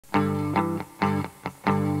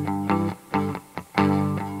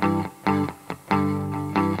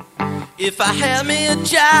If I had me a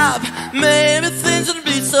job, maybe things wouldn't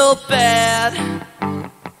be so bad.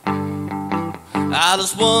 I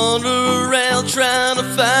just wander around trying to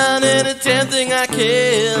find any damn thing I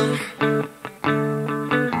can.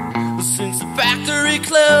 Since the factory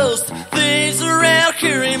closed, things around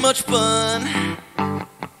here ain't much fun.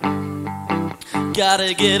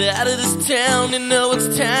 Gotta get out of this town, you know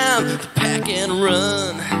it's time to pack and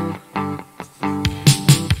run.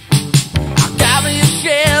 I got me a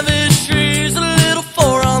Chevy, she's a little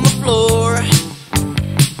 4 on the floor.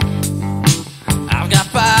 I've got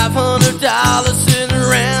 $500 sitting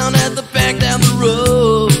around at the back down the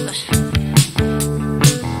road.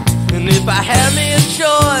 And if I had me a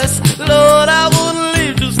choice, Lord, I wouldn't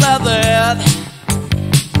leave just like that.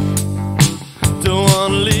 Don't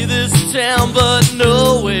wanna leave this town, but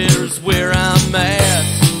nowhere's where I'm at.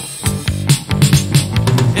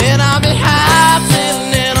 And I'll be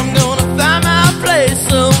hightailing and I'm gonna find my place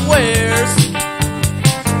somewheres.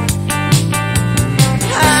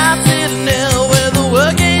 Hightailing now where the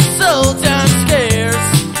work ain't so darn scarce.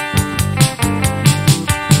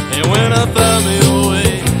 And when I find me a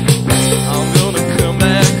way, I'm gonna come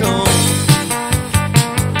back home.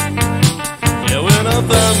 Yeah, when I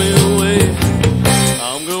find me a way,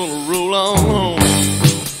 I'm gonna roll on home.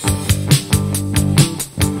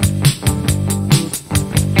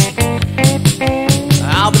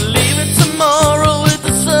 I'll be leaving tomorrow with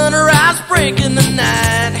the sunrise breaking the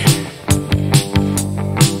night.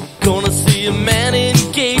 Gonna see a man in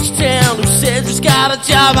Gagetown who says he's got a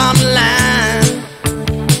job on the line.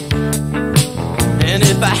 And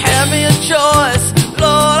if I had me a choice,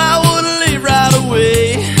 Lord, I wouldn't leave right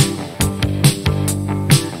away.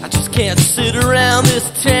 I just can't sit around this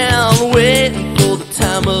town waiting for the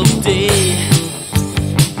time of day.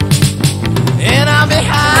 And I'll be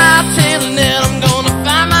hightailing and I'm gonna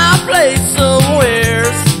find my place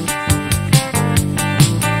somewheres.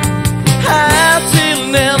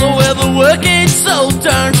 Hightailing now where the work ain't so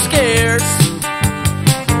darn scarce.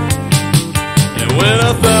 And when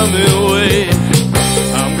I find me a way,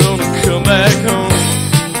 I'm gonna come back home.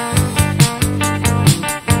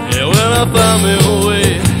 Yeah, when I find me a way,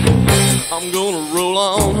 I'm gonna roll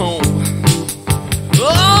on home.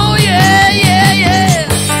 Oh yeah, yeah, yeah.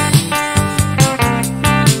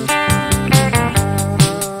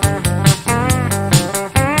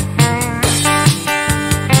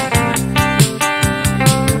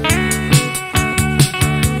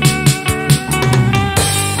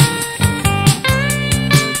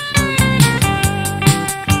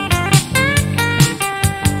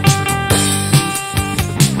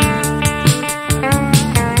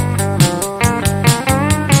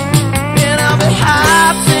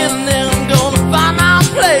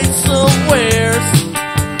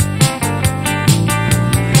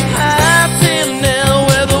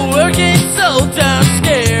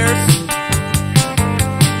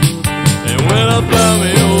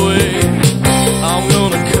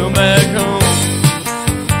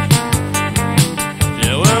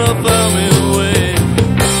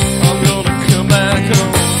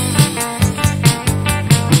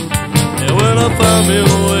 Find me a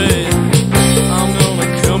way, I'm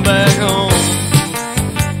gonna come back home.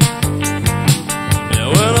 Yeah,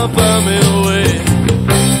 when I find me a way,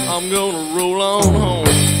 I'm gonna